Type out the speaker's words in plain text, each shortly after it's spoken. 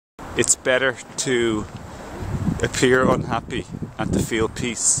It's better to appear unhappy and to feel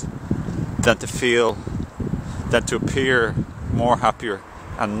peace than to appear more happier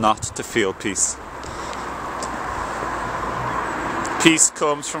and not to feel peace. Peace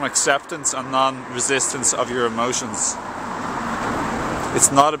comes from acceptance and non-resistance of your emotions.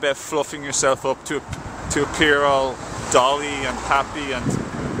 It's not about fluffing yourself up to appear all dolly and happy, and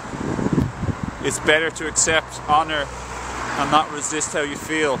it's better to accept, honour and not resist how you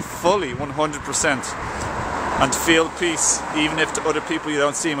feel fully, 100%, and feel peace even if to other people you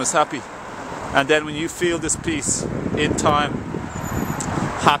don't seem as happy. And then when you feel this peace, in time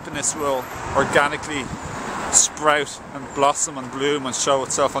happiness will organically sprout and blossom and bloom and show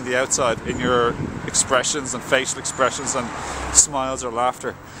itself on the outside in your expressions and facial expressions and smiles or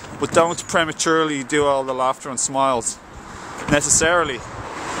laughter. But don't prematurely do all the laughter and smiles necessarily,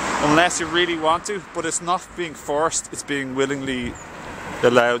 unless you really want to, but it's not being forced, it's being willingly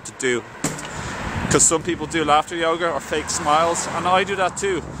allowed to do. Because some people do laughter yoga or fake smiles, and I do that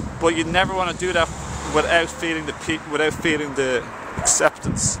too, but you never want to do that without feeling the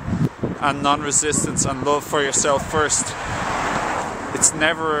acceptance and non-resistance and love for yourself first. It's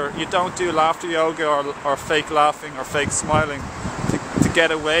never, you don't do laughter yoga or fake laughing or fake smiling to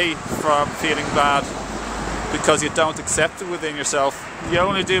get away from feeling bad because you don't accept it within yourself. You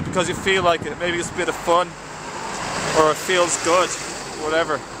only do it because you feel like it. Maybe it's a bit of fun or it feels good,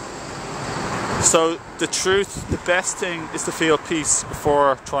 whatever. So the truth, the best thing is to feel peace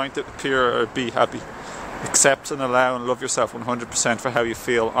before trying to appear or be happy. Accept and allow and love yourself 100% for how you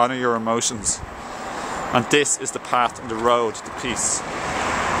feel. Honour your emotions. And this is the path and the road to peace.